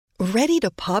Ready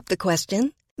to pop the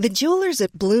question? The jewelers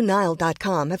at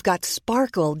BlueNile.com have got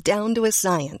sparkle down to a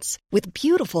science with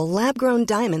beautiful lab-grown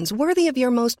diamonds worthy of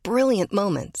your most brilliant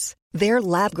moments. Their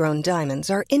lab-grown diamonds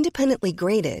are independently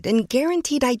graded and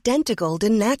guaranteed identical to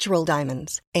natural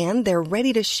diamonds, and they're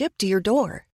ready to ship to your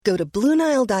door. Go to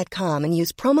BlueNile.com and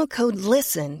use promo code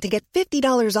LISTEN to get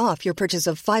 $50 off your purchase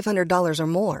of $500 or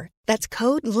more. That's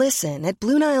code LISTEN at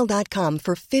BlueNile.com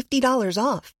for $50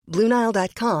 off.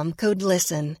 BlueNile.com, code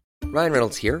LISTEN. Ryan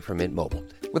Reynolds here from Mint Mobile.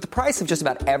 With the price of just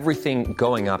about everything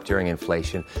going up during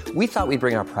inflation, we thought we'd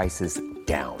bring our prices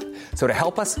down. So to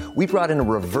help us, we brought in a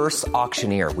reverse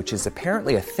auctioneer, which is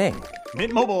apparently a thing.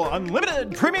 Mint Mobile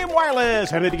Unlimited Premium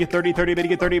Wireless. How to get 30, 30, bit to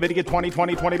get 30, bit to get 20,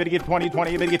 20, 20, bit to get 20,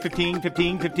 20, bit to get 15,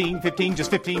 15, 15, 15, just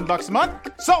 $15 a month?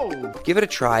 Sold! Give it a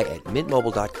try at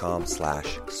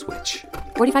mintmobile.com/switch.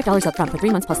 $45 up front for 3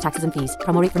 months plus taxes and fees.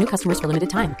 Promo rate for new customers for limited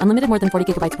time. Unlimited more than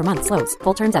 40 gigabytes per month. Slows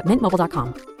full terms at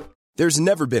mintmobile.com. There's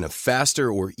never been a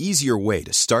faster or easier way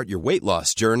to start your weight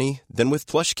loss journey than with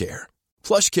PlushCare.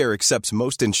 PlushCare accepts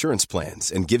most insurance plans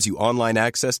and gives you online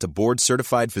access to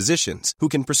board-certified physicians who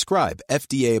can prescribe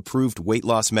FDA-approved weight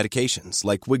loss medications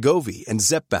like Wegovy and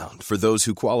Zepbound for those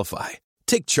who qualify.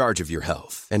 Take charge of your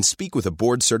health and speak with a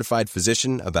board-certified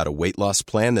physician about a weight loss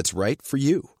plan that's right for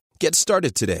you. Get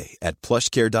started today at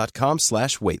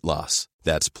plushcare.com/weight loss.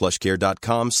 That's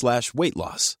plushcare.com/weight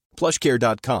loss.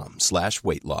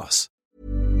 plushcare.com/weight loss.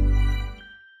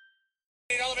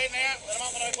 Elevate now. At the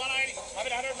moment, I'm 180. I'm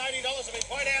at $180. I'll be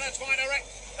quite down. That's fine, all right.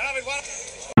 And I'll be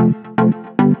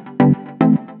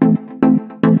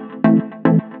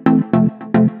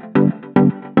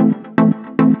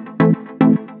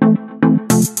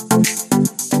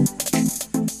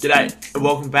G'day, and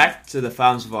welcome back to the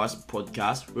Farms Advice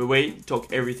podcast, where we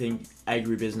talk everything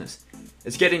agribusiness.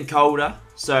 It's getting colder,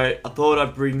 so I thought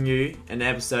I'd bring you an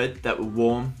episode that will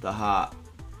warm the heart.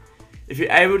 If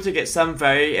you're able to get some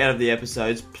value out of the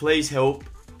episodes, please help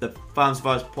the Farms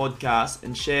Advice podcast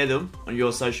and share them on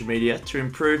your social media to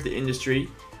improve the industry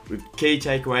with key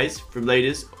takeaways from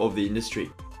leaders of the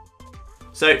industry.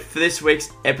 So for this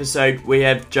week's episode, we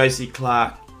have Josie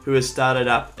Clark, who has started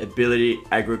up Ability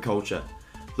Agriculture,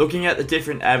 looking at the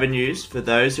different avenues for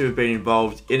those who have been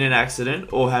involved in an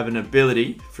accident or have an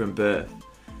ability from birth.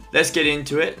 Let's get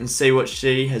into it and see what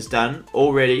she has done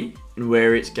already and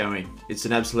where it's going. It's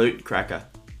an absolute cracker.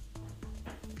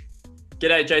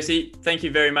 G'day Josie, thank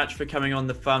you very much for coming on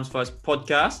the Farms Advice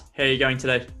podcast. How are you going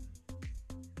today?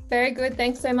 Very good,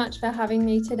 thanks so much for having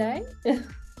me today.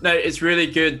 No, it's really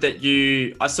good that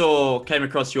came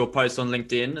across your post on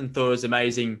LinkedIn and thought it was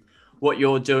amazing what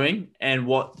you're doing and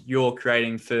what you're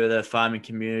creating for the farming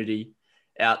community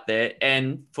out there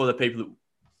and for the people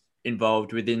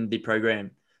involved within the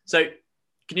program. So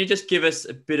can you just give us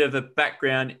a bit of a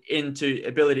background into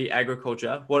Ability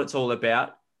Agriculture, what it's all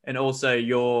about, and also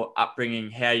your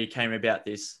upbringing, how you came about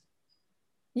this?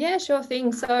 Yeah, sure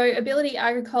thing. So Ability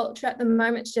Agriculture at the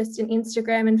moment is just an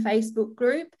Instagram and Facebook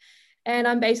group. And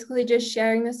I'm basically just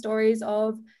sharing the stories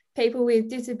of people with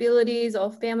disabilities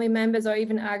or family members or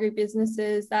even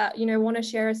agribusinesses that, want to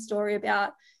share a story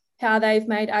about how they've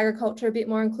made agriculture a bit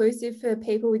more inclusive for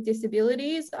people with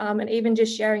disabilities, and even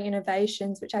just sharing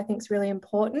innovations, which I think is really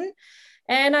important.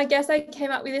 And I guess I came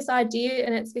up with this idea,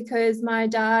 and it's because my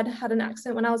dad had an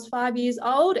accident when I was 5 years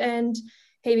old and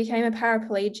he became a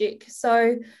paraplegic.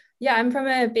 So yeah, I'm from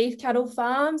a beef cattle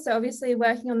farm. So obviously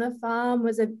working on the farm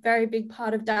was a very big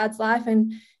part of Dad's life.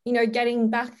 And, getting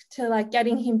back to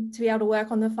getting him to be able to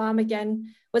work on the farm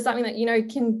again was something that,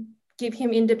 can give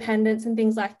him independence and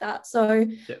things like that. So,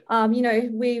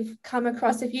 we've come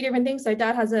across a few different things. So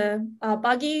Dad has a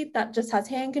buggy that just has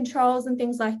hand controls and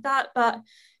things like that. But,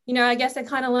 I guess I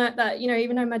kind of learnt that,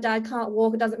 even though my dad can't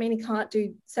walk, it doesn't mean he can't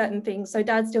do certain things. So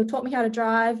Dad still taught me how to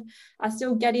drive. I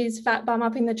still get his fat bum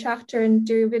up in the tractor and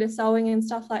do a bit of sewing and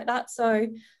stuff like that. So,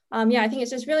 I think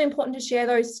it's just really important to share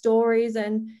those stories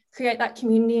and create that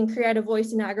community and create a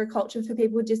voice in agriculture for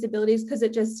people with disabilities, because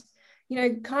it just,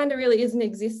 kind of really isn't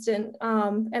existent.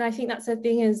 And I think that's the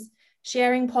thing, is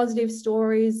sharing positive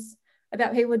stories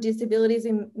about people with disabilities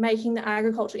and making the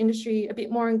agriculture industry a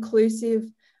bit more inclusive.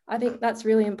 I think that's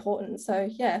really important. So,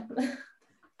 yeah.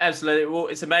 Absolutely. Well,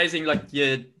 it's amazing.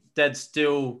 Your dad's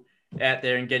still out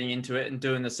there and getting into it and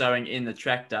doing the sewing in the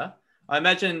tractor. I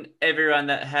imagine everyone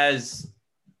that has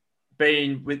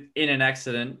been in an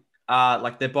accident,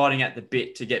 they're biting at the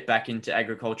bit to get back into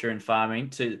agriculture and farming,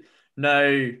 to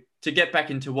get back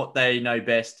into what they know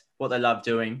best, what they love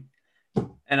doing.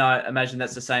 And I imagine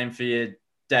that's the same for your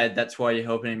dad. That's why you're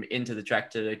helping him into the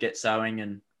tractor to get sewing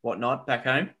and whatnot back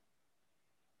home.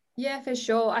 Yeah, for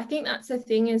sure. I think that's the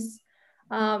thing, is,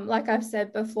 like I've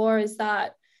said before, is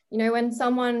that, you know, when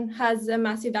someone has a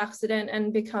massive accident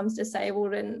and becomes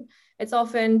disabled, and it's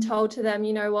often told to them,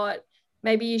 you know what,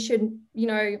 maybe you should, you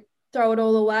know, throw it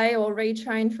all away or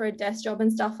retrain for a desk job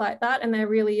and stuff like that. And there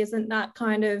really isn't that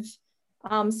kind of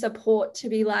support to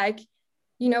be like,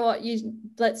 you know what,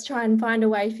 let's try and find a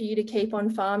way for you to keep on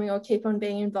farming or keep on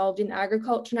being involved in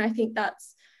agriculture. And I think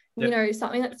that's, you know,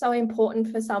 something that's so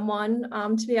important for someone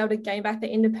to be able to gain back their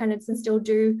independence and still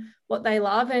do what they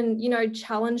love, and, you know,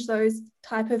 challenge those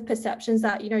type of perceptions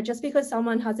that, you know, just because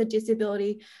someone has a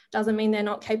disability doesn't mean they're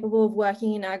not capable of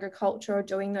working in agriculture or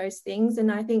doing those things. And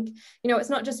I think, you know, it's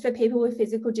not just for people with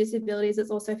physical disabilities,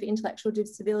 it's also for intellectual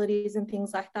disabilities and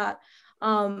things like that.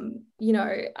 You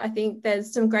know, I think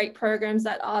there's some great programs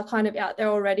that are kind of out there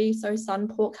already. So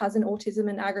Sunpork has an autism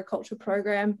and agriculture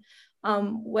program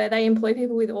where they employ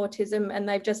people with autism, and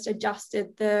they've just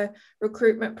adjusted the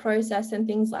recruitment process and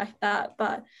things like that.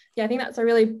 But yeah, I think that's a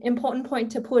really important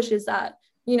point to push, is that,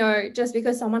 you know, just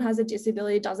because someone has a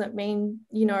disability doesn't mean,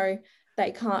 you know,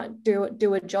 they can't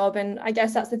do a job. And I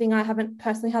guess that's the thing. I haven't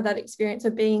personally had that experience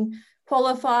of being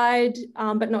qualified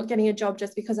but not getting a job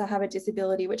just because I have a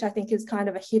disability, which I think is kind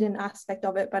of a hidden aspect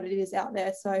of it, but it is out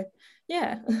there. So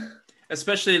yeah.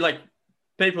 Especially like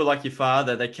people like your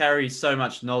father, they carry so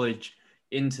much knowledge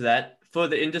into that. For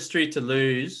the industry to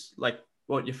lose like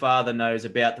what your father knows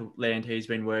about the land he's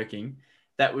been working,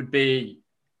 that would be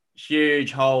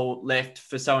huge hole left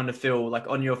for someone to fill, like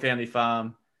on your family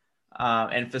farm,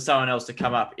 and for someone else to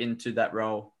come up into that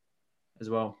role as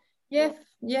well.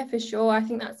 Yeah, for sure. I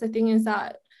think that's the thing, is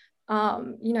that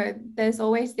you know, there's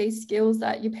always these skills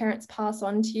that your parents pass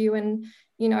on to you, and,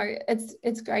 you know,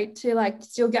 it's great to like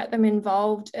still get them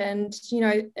involved. And, you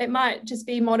know, it might just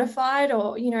be modified,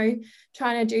 or, you know,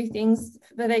 trying to do things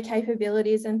for their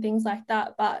capabilities and things like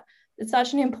that. But it's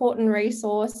such an important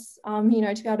resource, you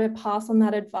know, to be able to pass on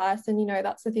that advice. And, you know,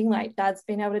 that's the thing, like Dad's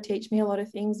been able to teach me a lot of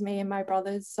things, me and my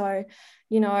brothers. So,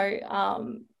 you know,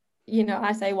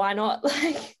 I say, why not?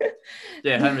 Like,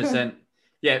 yeah, 100%.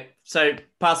 Yeah. So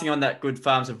passing on that good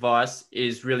farms advice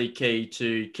is really key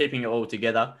to keeping it all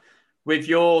together. With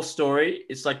your story,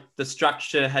 it's like the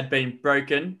structure had been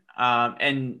broken,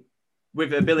 and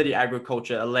with Ability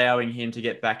Agriculture allowing him to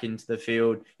get back into the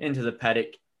field, into the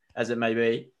paddock, as it may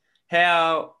be.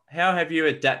 How have you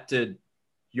adapted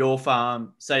your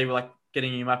farm, say like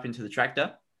getting him up into the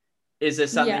tractor? Is there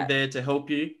something there to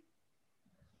help you?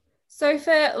 So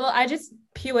I just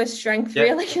pure strength,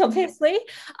 really, obviously.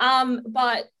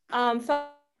 But for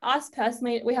us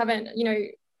personally, we haven't, you know,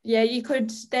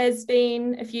 there's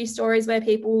been a few stories where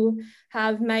people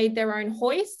have made their own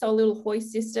hoist, so a little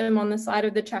hoist system on the side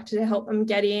of the tractor to help them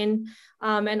get in.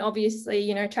 And obviously,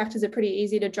 you know, tractors are pretty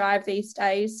easy to drive these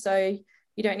days, so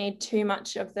you don't need too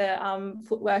much of the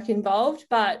footwork involved.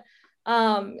 But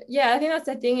I think that's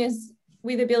the thing, is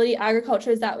with Ability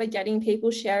Agriculture, is that we're getting people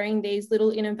sharing these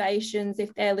little innovations,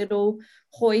 if they're little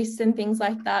hoists and things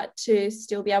like that, to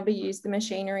still be able to use the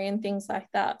machinery and things like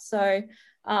that. So,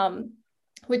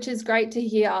 which is great to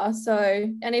hear. So,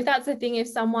 and if that's the thing, if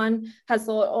someone has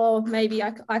thought, oh, maybe I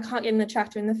can't get in the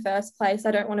tractor in the first place,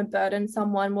 I don't want to burden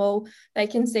someone, well, they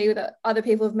can see that other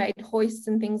people have made hoists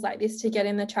and things like this to get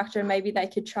in the tractor, and maybe they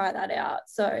could try that out.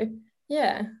 So,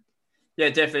 yeah. Yeah,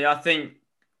 definitely. I think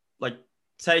like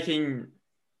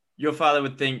your father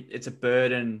would think it's a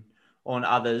burden on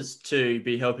others to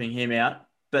be helping him out,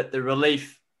 but the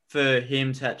relief for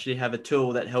him to actually have a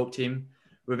tool that helped him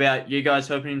without you guys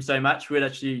helping him so much would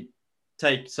actually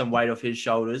take some weight off his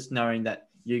shoulders, knowing that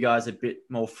you guys are a bit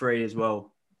more free as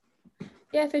well.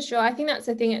 Yeah, for sure. I think that's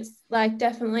the thing. It's like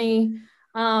definitely,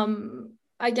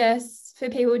 I guess for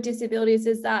people with disabilities,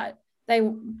 is that they,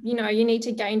 you know, you need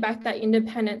to gain back that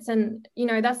independence. And, you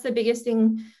know, that's the biggest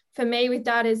thing for me with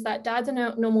Dad, is that Dad's a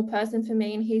normal person for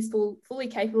me, and he's fully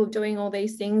capable of doing all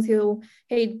these things. He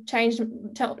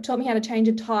taught me how to change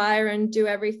a tire and do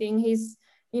everything. He's,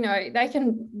 you know,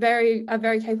 they are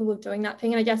very capable of doing that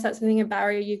thing. And I guess that's the thing, a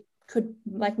barrier you could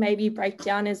like maybe break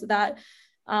down, is that,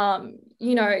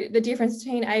 you know, the difference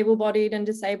between able-bodied and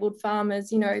disabled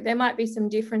farmers, you know, there might be some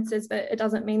differences, but it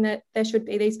doesn't mean that there should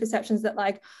be these perceptions that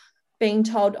like being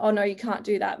told, oh no, you can't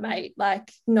do that, mate.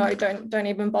 Like, no, don't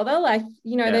even bother. Like,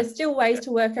 you know, there's still ways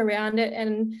to work around it.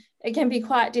 And it can be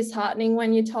quite disheartening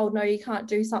when you're told, no, you can't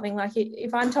do something. Like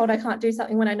if I'm told I can't do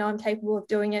something when I know I'm capable of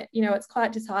doing it, you know, it's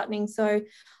quite disheartening. So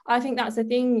I think that's the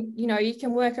thing, you know, you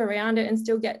can work around it and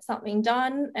still get something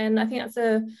done. And I think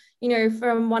that's you know,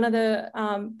 from one of the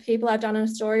people I've done a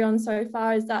story on so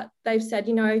far, is that they've said,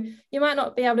 you know, you might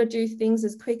not be able to do things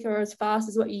as quick or as fast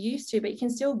as what you used to, but you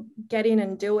can still get in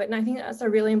and do it. And I think that's a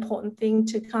really important thing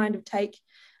to kind of take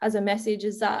as a message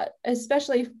is that,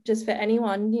 especially just for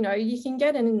anyone, you know, you can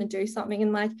get in and do something,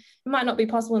 and like, it might not be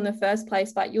possible in the first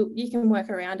place, but you can work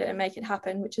around it and make it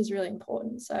happen, which is really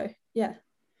important. So yeah.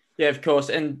 Yeah, of course.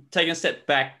 And taking a step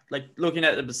back, like looking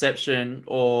at the perception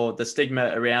or the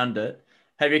stigma around it,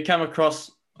 have you come across,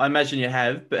 I imagine you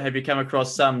have, but have you come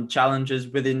across some challenges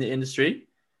within the industry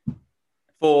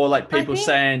for like people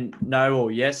saying no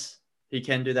or yes, he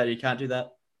can do that, he can't do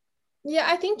that? Yeah,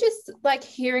 I think just like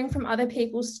hearing from other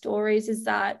people's stories is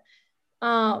that,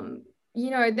 you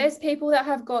know, there's people that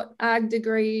have got ag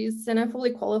degrees and are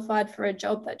fully qualified for a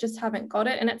job that just haven't got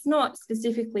it. And it's not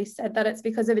specifically said that it's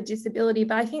because of a disability,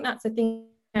 but I think that's the thing.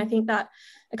 I think that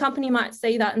a company might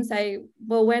see that and say,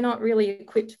 well, we're not really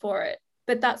equipped for it.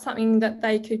 But that's something that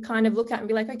they could kind of look at and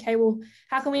be like, okay, well,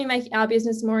 how can we make our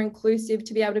business more inclusive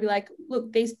to be able to be like,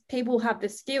 look, these people have the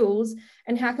skills,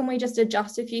 and how can we just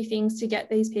adjust a few things to get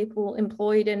these people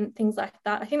employed and things like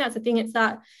that. I think that's the thing. It's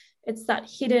that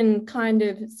hidden kind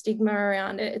of stigma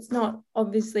around it. It's not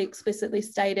obviously explicitly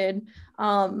stated,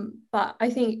 but I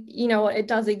think, you know, it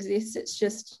does exist. It's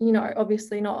just, you know,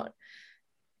 obviously not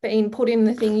being put in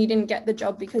the thing, you didn't get the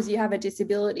job because you have a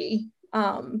disability.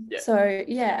 So,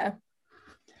 yeah.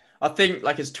 I think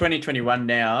like it's 2021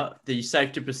 now, the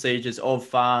safety procedures of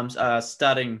farms are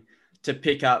starting to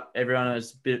pick up. Everyone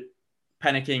is a bit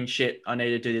panicking, shit, I need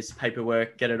to do this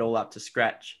paperwork, get it all up to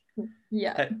scratch.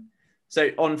 Yeah. So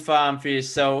on farm for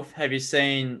yourself, have you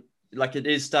seen like it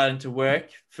is starting to work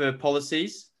for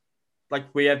policies? Like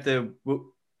we have the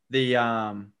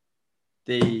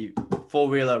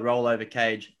four-wheeler rollover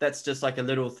cage. That's just like a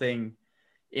little thing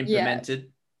implemented. Yeah.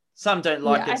 Some don't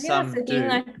like it, some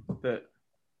do. But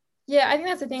yeah, I think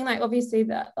that's the thing. Like, obviously,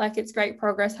 that like it's great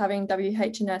progress having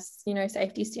WH&S, you know,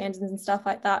 safety standards and stuff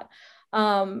like that,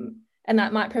 and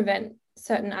that might prevent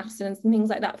certain accidents and things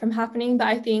like that from happening. But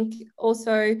I think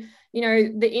also, you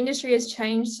know, the industry has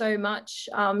changed so much,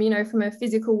 you know, from a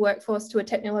physical workforce to a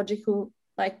technological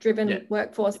like driven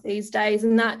workforce these days,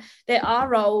 and that there are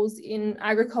roles in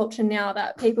agriculture now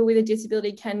that people with a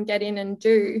disability can get in and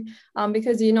do,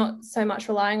 because you're not so much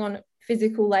relying on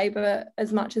physical labor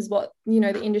as much as what, you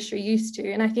know, the industry used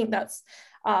to. And I think that's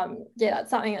that's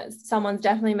something that someone's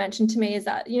definitely mentioned to me, is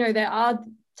that, you know, there are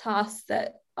tasks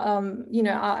that you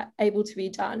know, are able to be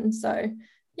done. So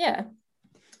yeah,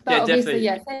 but obviously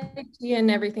safety and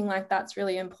everything like that's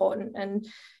really important, and,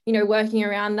 you know, working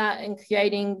around that and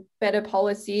creating better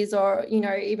policies, or, you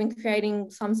know, even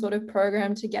creating some sort of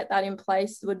program to get that in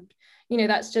place would, you know,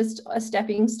 that's just a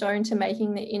stepping stone to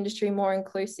making the industry more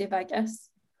inclusive, I guess.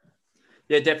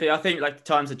 Yeah, definitely. I think like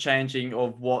times are changing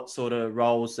of what sort of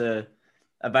roles are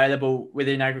available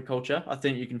within agriculture. I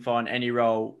think you can find any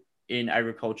role in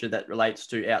agriculture that relates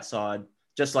to outside,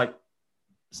 just like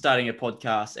starting a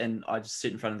podcast and I just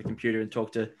sit in front of the computer and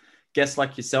talk to guests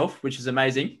like yourself, which is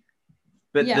amazing.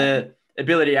 But the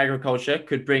ability agriculture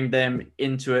could bring them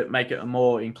into it, make it a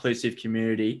more inclusive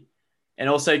community, and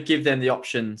also give them the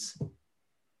options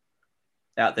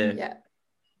out there.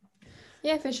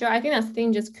 Yeah, for sure. I think that's the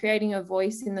thing, just creating a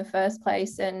voice in the first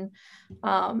place, and,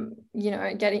 you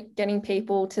know, getting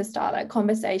people to start that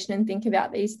conversation and think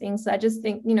about these things. So I just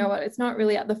think, you know what, it's not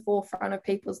really at the forefront of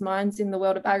people's minds in the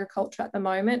world of agriculture at the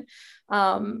moment.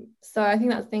 So I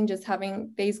think that's the thing, just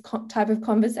having these type of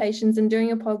conversations and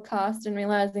doing a podcast and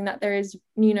realizing that there is,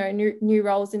 you know, new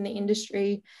roles in the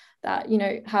industry that, you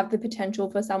know, have the potential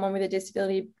for someone with a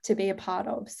disability to be a part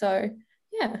of. So,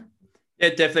 yeah. Yeah,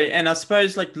 definitely. And I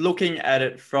suppose like looking at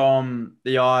it from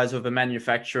the eyes of a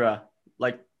manufacturer,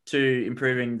 like to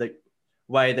improving the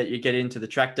way that you get into the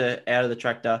tractor, out of the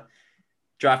tractor,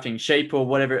 drafting sheep or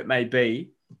whatever it may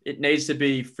be, it needs to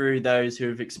be through those who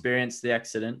have experienced the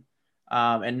accident,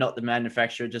 and not the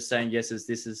manufacturer just saying, yes,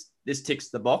 this ticks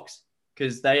the box,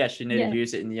 because they actually need to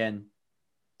use it in the end,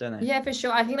 don't they? Yeah, for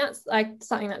sure. I think that's like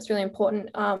something that's really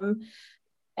important.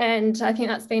 And I think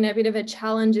that's been a bit of a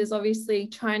challenge, is obviously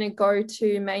trying to go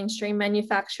to mainstream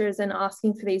manufacturers and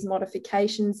asking for these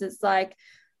modifications is like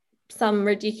some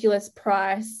ridiculous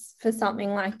price for something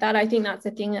like that. I think that's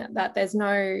a thing that there's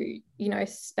no, you know,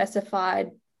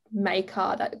 specified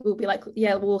maker that will be like,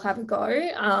 yeah, we'll have a go.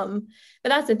 But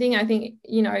that's the thing. I think,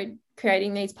 you know,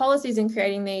 creating these policies and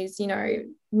creating these, you know,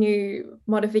 new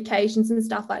modifications and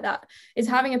stuff like that is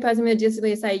having a person with a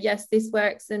disability say, yes, this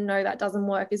works, and no, that doesn't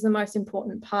work, is the most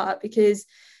important part. Because,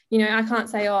 you know, I can't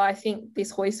say, oh, I think this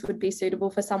hoist would be suitable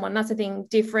for someone. That's the thing.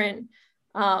 Different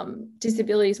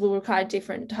disabilities will require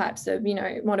different types of, you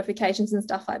know, modifications and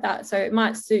stuff like that. So it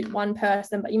might suit one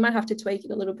person, but you might have to tweak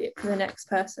it a little bit for the next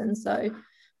person. So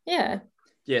yeah,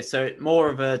 so more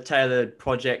of a tailored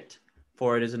project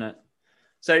for it, isn't it?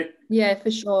 So yeah,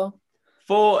 for sure.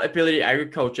 for Ability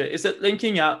Agriculture, is it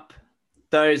linking up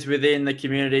those within the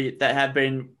community that have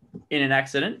been in an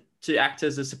accident to act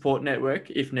as a support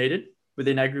network if needed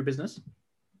within agribusiness?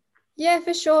 Yeah,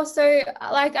 for sure. So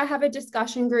like I have a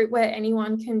discussion group where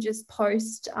anyone can just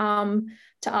post to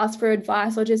ask for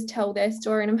advice or just tell their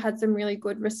story. And I've had some really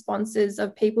good responses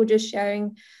of people just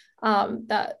sharing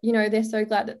that, you know, they're so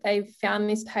glad that they've found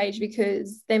this page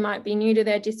because they might be new to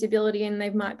their disability and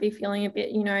they might be feeling a bit,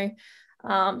 you know,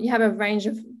 you have a range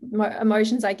of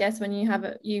emotions, I guess, when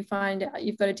you find out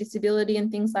you've got a disability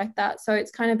and things like that. So it's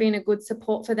kind of been a good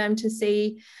support for them to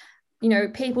see, you know,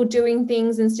 people doing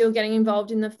things and still getting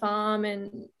involved in the farm,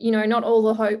 and, you know, not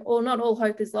all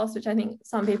hope is lost, which I think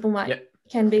some people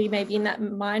can be maybe in that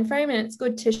mind frame. And it's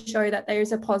good to show that there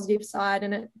is a positive side,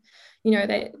 and it, you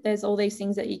know, there's all these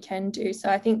things that you can do. So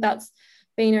I think that's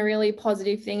been a really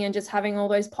positive thing, and just having all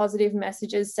those positive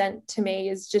messages sent to me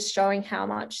is just showing how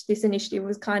much this initiative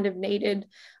was kind of needed,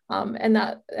 and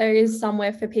that there is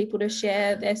somewhere for people to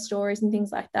share their stories and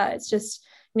things like that. It's just,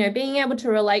 you know, being able to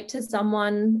relate to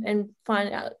someone and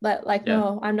find out that, like,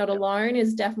 no, I'm not alone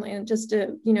is definitely just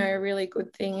a, you know, a really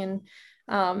good thing.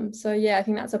 And so, yeah, I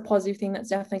think that's a positive thing that's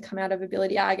definitely come out of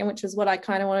Ability Ag, and which is what I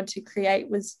kind of wanted to create,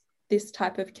 was this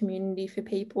type of community for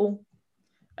people.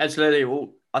 Absolutely.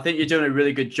 Well, I think you're doing a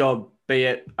really good job, be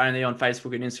it only on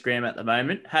Facebook and Instagram at the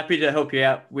moment. Happy to help you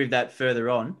out with that further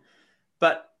on.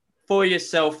 But for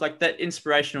yourself, like, that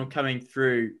inspirational coming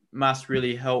through must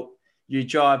really help you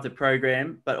drive the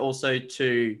program, but also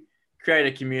to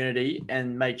create a community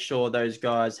and make sure those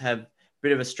guys have a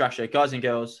bit of a structure. Guys and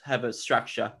girls have a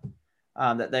structure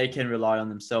that they can rely on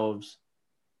themselves.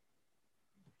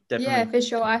 Definitely. Yeah, for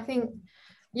sure. I think,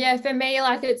 yeah, for me,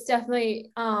 like, it's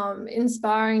definitely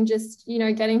inspiring just, you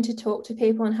know, getting to talk to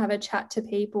people and have a chat to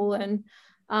people. And,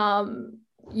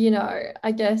 you know,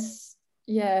 I guess,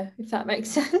 yeah, if that makes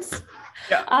sense.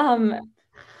 Yeah.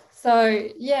 So,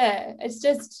 yeah,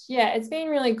 it's been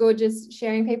really good just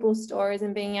sharing people's stories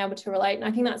and being able to relate. And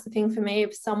I think that's the thing for me.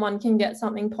 If someone can get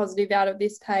something positive out of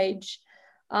this page,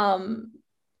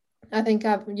 I think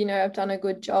I've done a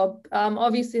good job.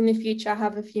 Obviously, in the future, I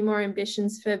have a few more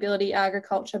ambitions for Ability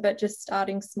Agriculture, but just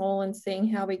starting small and seeing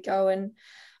how we go. And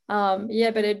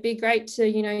but it'd be great to,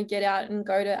 you know, get out and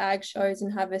go to ag shows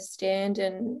and have a stand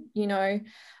and, you know,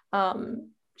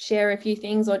 share a few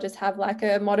things, or just have like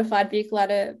a modified vehicle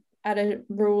at a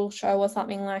rural show or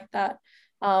something like that.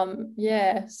 So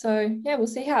yeah, we'll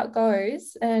see how it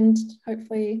goes, and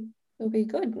hopefully it'll be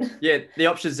good. Yeah, the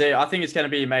options there. I think it's going to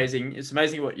be amazing. It's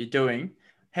amazing what you're doing.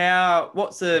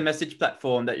 What's the message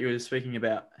platform that you were speaking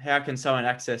about? How can someone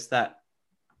access that?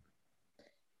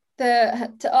 So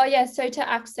to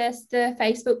access the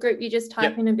Facebook group, you just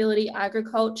type in Ability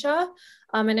Agriculture,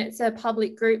 and it's a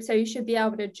public group, so you should be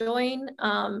able to join,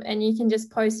 and you can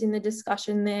just post in the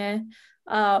discussion there,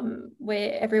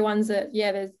 where everyone's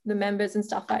there's the members and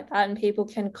stuff like that, and people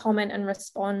can comment and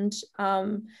respond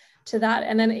to that.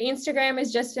 And then Instagram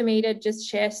is just for me to just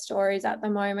share stories at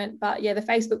the moment, but yeah, the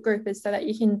Facebook group is so that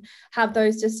you can have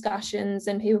those discussions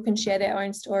and people can share their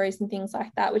own stories and things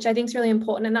like that, which I think is really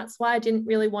important. And that's why I didn't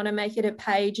really want to make it a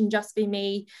page and just be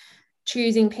me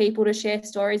choosing people to share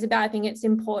stories about. I think it's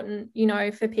important, you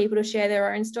know, for people to share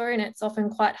their own story, and it's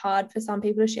often quite hard for some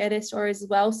people to share their stories as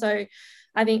well. So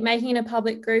I think making it a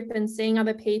public group and seeing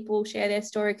other people share their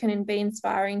story can be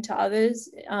inspiring to others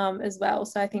as well.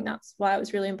 So I think that's why it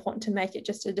was really important to make it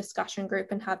just a discussion group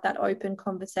and have that open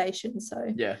conversation.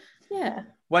 So yeah.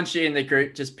 Once you're in the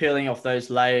group, just peeling off those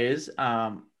layers,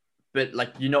 but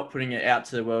like, you're not putting it out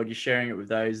to the world. You're sharing it with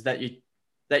those that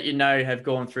you know have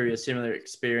gone through a similar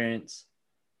experience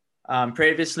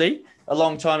previously, a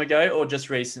long time ago, or just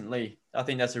recently. I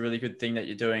think that's a really good thing that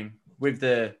you're doing with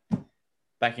the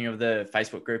backing of the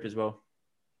Facebook group as well.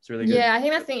 It's really good. Yeah, I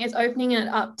think that thing is opening it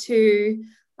up to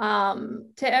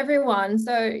everyone.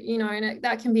 So, you know, and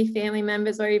that can be family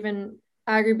members or even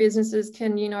agribusinesses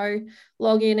can, you know,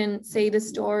 log in and see the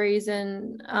stories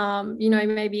and, you know,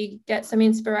 maybe get some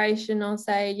inspiration or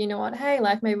say, you know what, hey,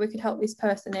 like, maybe we could help this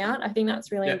person out. I think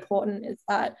that's really important, is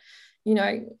that, you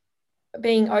know,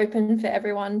 being open for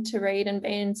everyone to read and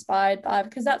be inspired by,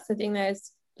 because that's the thing,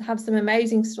 have some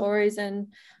amazing stories. And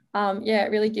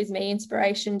it really gives me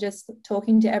inspiration just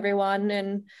talking to everyone.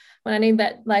 And when I need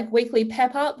that like weekly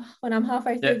pep up when I'm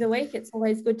halfway through the week, it's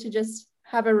always good to just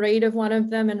have a read of one of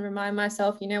them and remind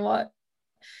myself, you know what,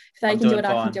 if they can do it,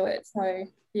 I can do it. So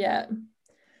yeah,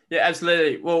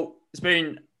 absolutely. Well, it's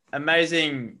been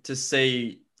amazing to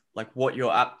see like what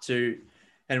you're up to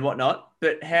and whatnot,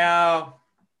 but how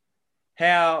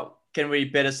can we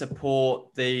better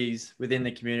support these within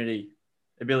the community?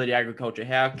 Ability Agriculture,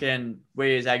 how can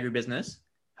we as agribusiness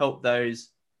help those?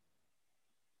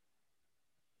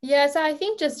 Yeah, so I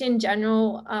think just in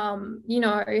general,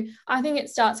 I think it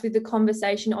starts with the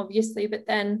conversation, obviously, but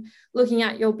then looking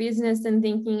at your business and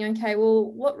thinking, okay,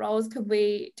 well, what roles do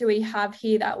we have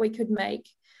here that we could make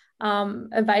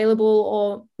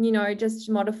available, or just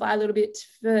modify a little bit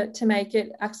to make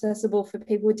it accessible for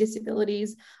people with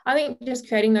disabilities. I think just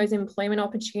creating those employment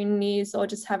opportunities, or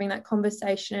just having that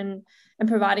conversation and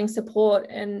providing support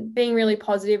and being really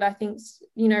positive, I think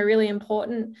really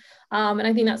important. And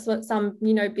I think that's what some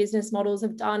business models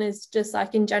have done, is just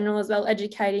like in general as well,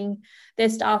 educating their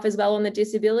staff as well on the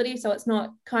disability, so it's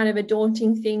not kind of a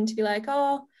daunting thing to be like,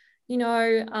 oh,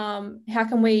 how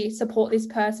can we support this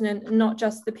person, and not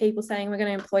just the people saying we're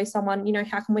going to employ someone,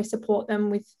 how can we support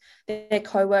them with their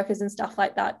co-workers and stuff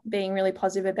like that, being really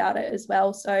positive about it as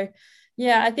well. So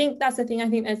yeah, I think that's the thing. I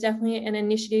think there's definitely an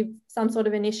initiative, some sort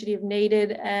of initiative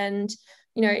needed. And,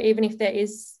 even if there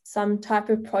is some type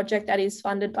of project that is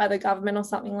funded by the government or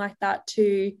something like that,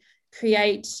 to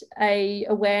create a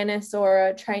awareness or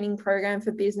a training program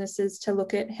for businesses to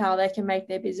look at how they can make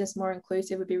their business more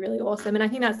inclusive would be really awesome. And I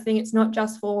think that's the thing, it's not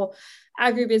just for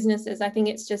agribusinesses. I think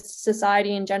it's just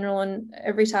society in general, and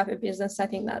every type of business. I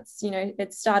think that's,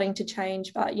 it's starting to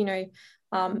change, but,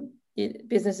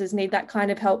 businesses need that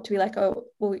kind of help to be like, oh,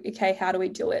 well, okay, how do we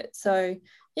do it? So,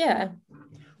 yeah.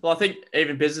 Well, I think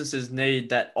even businesses need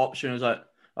that option. It's like,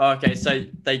 oh, okay, so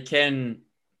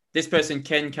this person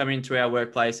can come into our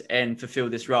workplace and fulfill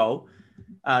this role,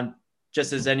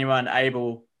 just as anyone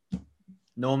able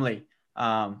normally.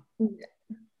 So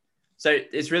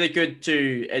it's really good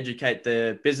to educate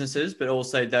the businesses, but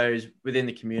also those within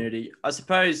the community. I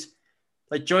suppose,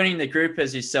 like joining the group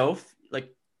as yourself,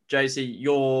 like Josie,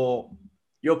 you're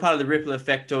part of the ripple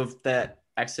effect of that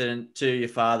accident to your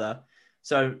father.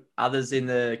 So others in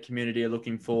the community are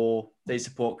looking for these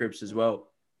support groups as well.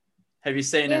 Have you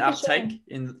seen an uptake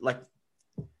in like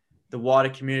the wider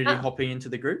community hopping into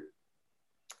the group?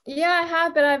 Yeah, I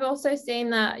have, but I've also seen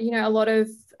that, a lot of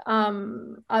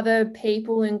other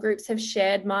people in groups have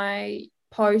shared my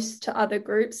posts to other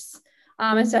groups,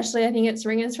 especially I think it's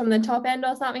Ringers from the Top End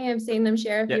or something. I've seen them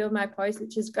share a few of my posts,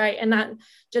 which is great. And that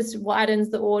just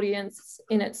widens the audience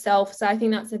in itself. So I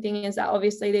think that's the thing, is that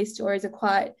obviously these stories are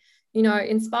quite,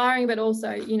 inspiring, but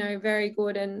also, very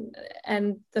good.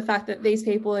 And the fact that these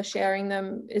people are sharing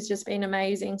them has just been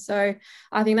amazing. So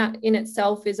I think that in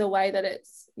itself is a way that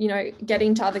it's,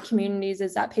 getting to other communities,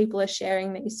 is that people are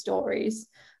sharing these stories,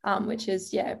 which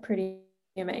is, pretty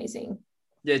amazing.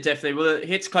 Yeah, definitely. Well, it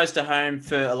hits close to home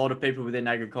for a lot of people within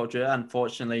agriculture.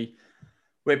 Unfortunately,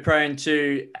 we're prone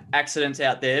to accidents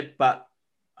out there, but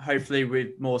hopefully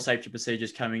with more safety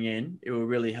procedures coming in, it will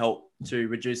really help to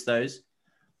reduce those.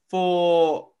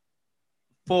 For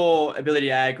Ability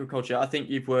Agriculture, I think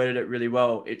you've worded it really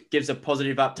well. It gives a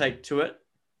positive uptake to it.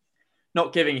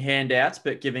 Not giving handouts,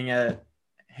 but giving a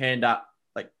hand up,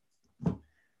 like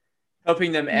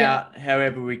helping them out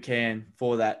however we can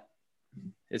for that.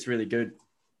 It's really good.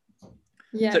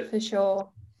 Yeah, so, for sure.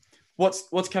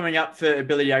 What's coming up for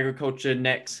Ability Agriculture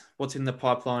next? What's in the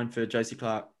pipeline for Josie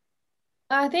Clark?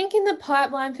 I think in the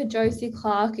pipeline for Josie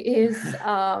Clark is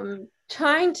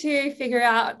trying to figure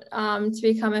out to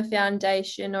become a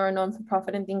foundation or a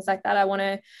non-for-profit and things like that. I want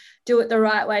to do it the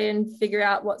right way and figure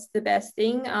out what's the best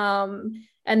thing.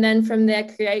 And then from there,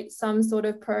 create some sort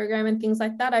of program and things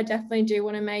like that. I definitely do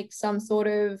want to make some sort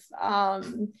of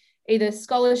either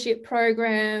scholarship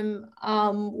program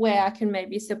where I can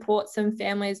maybe support some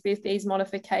families with these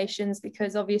modifications,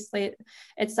 because obviously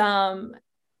it's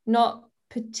not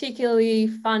particularly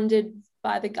funded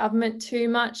by the government too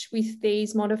much with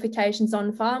these modifications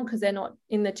on farm, because they're not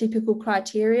in the typical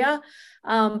criteria,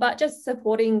 but just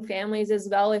supporting families as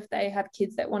well if they have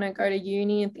kids that want to go to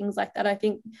uni and things like that. I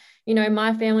think,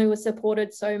 my family was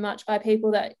supported so much by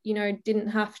people that, didn't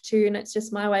have to, and it's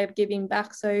just my way of giving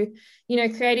back. So,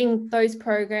 creating those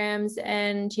programs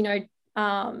and,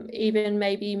 even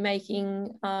maybe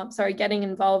getting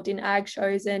involved in ag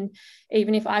shows, and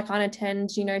even if I can't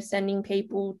attend, sending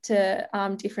people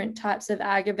to different types of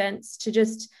ag events to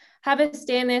just have a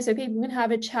stand there so people can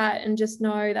have a chat and just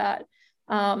know that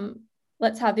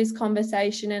let's have this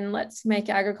conversation and let's make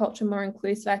agriculture more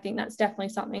inclusive. I think that's definitely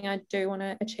something I do want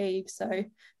to achieve. So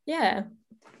yeah.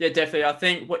 Yeah, definitely. I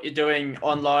think what you're doing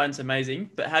online is amazing,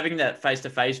 but having that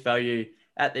face-to-face value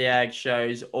at the ag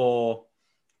shows or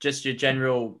just your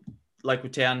general local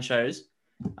town shows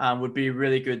would be a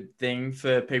really good thing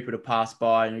for people to pass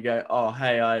by and you go, oh,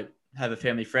 hey, I have a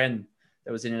family friend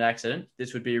that was in an accident.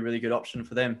 This would be a really good option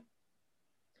for them.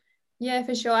 Yeah,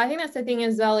 for sure. I think that's the thing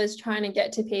as well, is trying to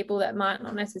get to people that might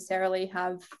not necessarily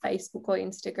have Facebook or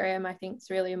Instagram. I think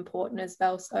it's really important as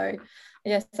well. So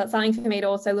yes, that's something for me to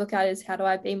also look at, is how do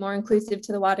I be more inclusive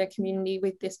to the wider community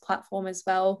with this platform as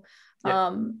well.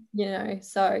 Yep.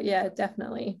 So yeah,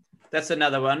 definitely. That's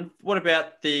another one. What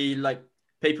about the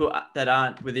people that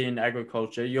aren't within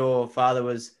agriculture? Your father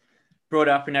was brought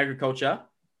up in agriculture.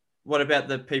 What about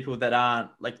the people that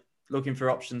aren't, looking for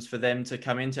options for them to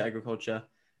come into agriculture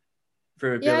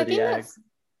through Ability Ag?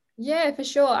 Yeah, for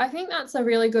sure. I think that's a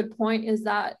really good point, is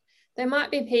that there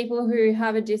might be people who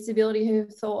have a disability who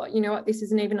have thought, you know what, this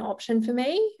isn't even an option for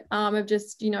me. Of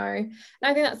just, and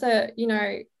I think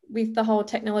that's with the whole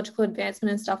technological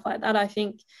advancement and stuff like that, I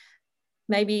think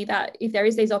maybe that if there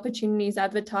is these opportunities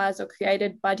advertised or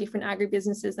created by different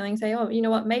agribusinesses, then they say, oh, you know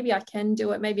what, maybe I can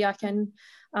do it. Maybe I can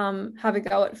have a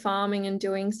go at farming and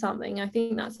doing something. I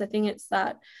think that's the thing. It's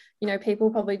that, people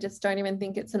probably just don't even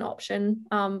think it's an option.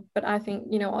 But I think,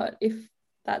 if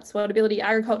that's what Ability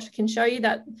Agriculture can show you,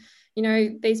 that,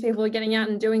 these people are getting out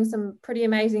and doing some pretty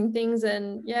amazing things.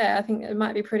 And yeah, I think it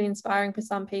might be pretty inspiring for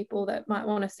some people that might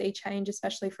want to see change,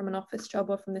 especially from an office job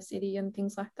or from the city and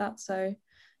things like that. So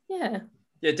yeah.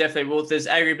 Yeah, definitely. Well, there's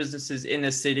agribusinesses in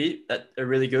the city that are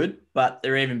really good, but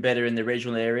they're even better in the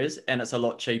regional areas, and it's a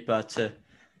lot cheaper to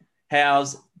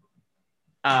house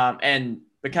and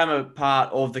become a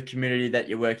part of the community that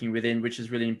you're working within, which is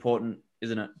really important,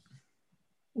 isn't it?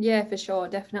 Yeah, for sure.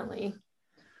 Definitely.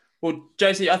 Well,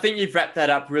 Josie, I think you've wrapped that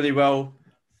up really well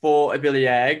for Ability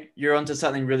Ag. You're onto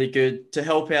something really good to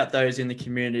help out those in the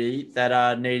community that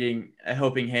are needing a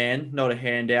helping hand, not a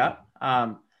handout.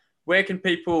 Where can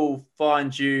people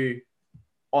find you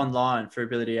online for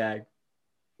Ability Ag?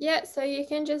 Yeah, so you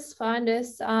can just find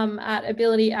us at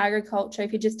Ability Agriculture.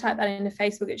 If you just type that into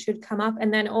Facebook, it should come up.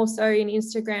 And then also in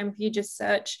Instagram, if you just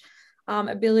search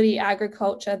Ability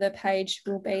Agriculture, the page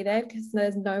will be there, because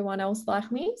there's no one else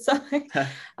like me. So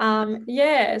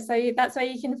yeah, so that's where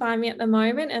you can find me at the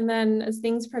moment. And then as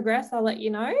things progress, I'll let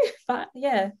you know. But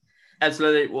yeah.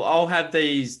 Absolutely. Well, I'll have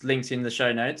these links in the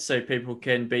show notes so people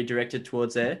can be directed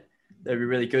towards there. That'd be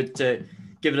really good to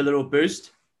give it a little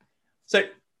boost. So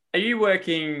are you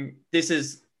working,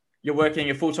 you're working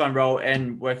a full-time role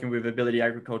and working with Ability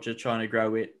Agriculture, trying to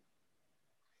grow it?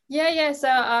 Yeah. So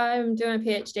I'm doing a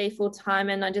PhD full-time,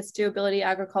 and I just do Ability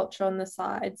Agriculture on the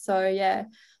side. So yeah,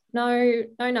 no,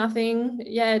 nothing.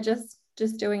 Yeah, just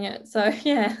doing it. So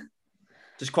yeah.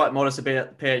 Just quite modest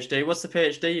about the PhD. What's the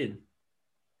PhD in?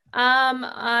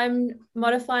 I'm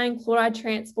modifying chloride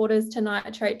transporters to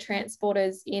nitrate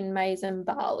transporters in maize and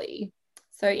barley.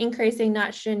 So increasing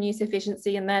nitrogen use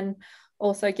efficiency and then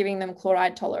also giving them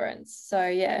chloride tolerance. So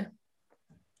yeah.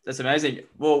 That's amazing.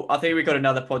 Well, I think we've got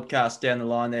another podcast down the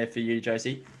line there for you,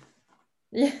 Josie.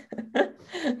 Yeah.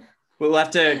 We'll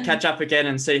have to catch up again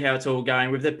and see how it's all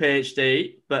going with the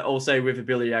PhD, but also with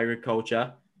Ability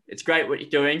Agriculture. It's great what you're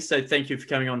doing. So thank you for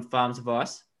coming on Farms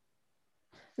Advice.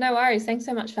 No worries. Thanks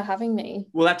so much for having me.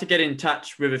 We'll have to get in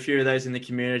touch with a few of those in the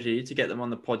community to get them on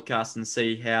the podcast and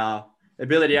see how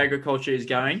Ability Agriculture is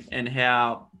going and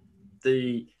how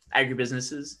the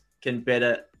agribusinesses can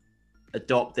better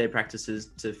adopt their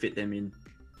practices to fit them in.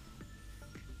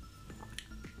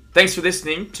 Thanks for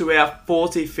listening to our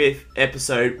 45th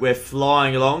episode. We're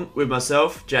flying along with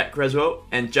myself, Jack Creswell,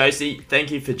 and Josie.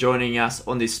 Thank you for joining us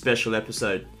on this special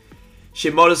episode. She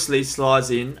modestly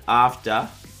slides in after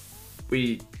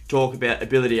we talk about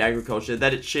Ability Agriculture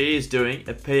that she is doing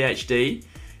a PhD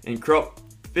in crop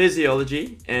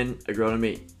physiology and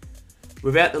agronomy.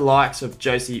 Without the likes of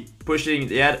Josie pushing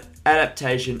the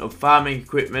adaptation of farming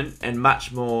equipment and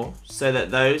much more, so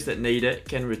that those that need it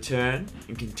can return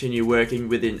and continue working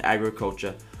within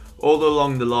agriculture, all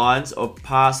along the lines of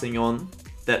passing on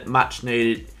that much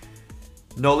needed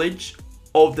knowledge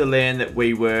of the land that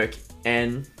we work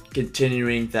and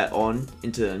continuing that on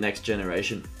into the next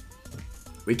generation.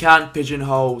 We can't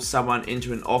pigeonhole someone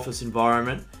into an office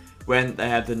environment when they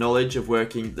have the knowledge of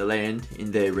working the land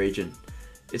in their region.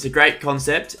 It's a great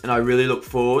concept, and I really look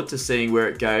forward to seeing where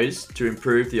it goes to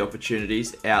improve the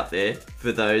opportunities out there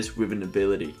for those with an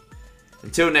ability.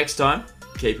 Until next time,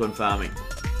 keep on farming.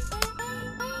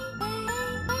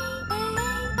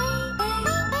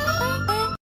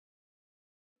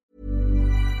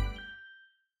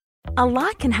 A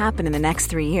lot can happen in the next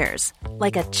 3 years.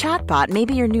 Like a chatbot may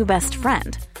be your new best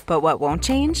friend. But what won't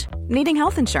change? Needing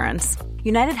health insurance.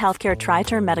 United Healthcare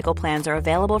Tri-Term Medical Plans are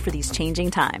available for these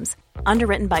changing times.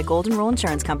 Underwritten by Golden Rule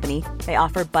Insurance Company, they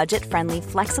offer budget-friendly,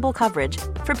 flexible coverage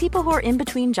for people who are in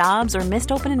between jobs or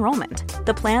missed open enrollment.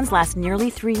 The plans last nearly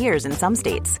 3 years in some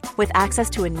states, with access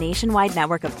to a nationwide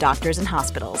network of doctors and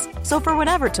hospitals. So for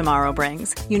whatever tomorrow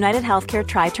brings, United Healthcare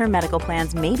Tri-Term Medical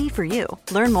Plans may be for you.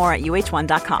 Learn more at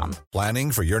uh1.com.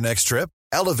 Planning for your next trip?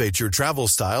 Elevate your travel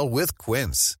style with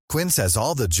Quince. Quince has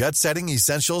all the jet-setting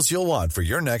essentials you'll want for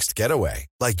your next getaway,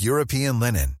 like European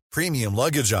linen, premium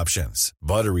luggage options,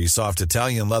 buttery soft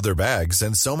Italian leather bags,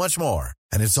 and so much more.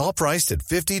 And it's all priced at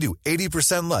 50 to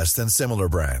 80% less than similar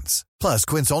brands. Plus,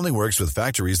 Quince only works with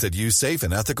factories that use safe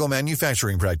and ethical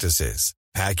manufacturing practices.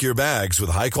 Pack your bags with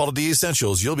high-quality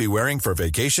essentials you'll be wearing for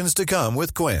vacations to come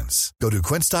with Quince. Go to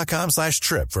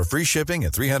quince.com/trip for free shipping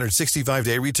and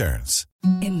 365-day returns.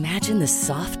 Imagine the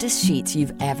softest sheets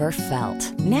you've ever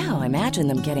felt. Now imagine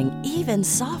them getting even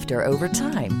softer over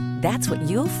time. That's what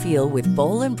you'll feel with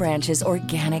Boll & Branch's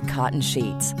organic cotton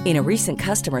sheets. In a recent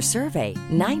customer survey,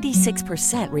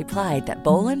 96% replied that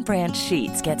Boll & Branch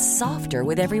sheets get softer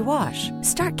with every wash.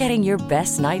 Start getting your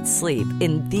best night's sleep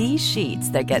in these sheets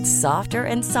that get softer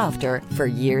and softer for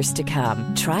years to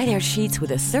come. Try their sheets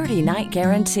with a 30-night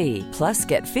guarantee. Plus,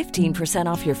 get 15%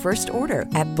 off your first order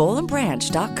at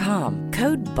bollandbranch.com.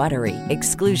 Code BUTTERY.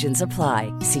 Exclusions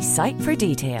apply. See site for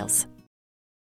details.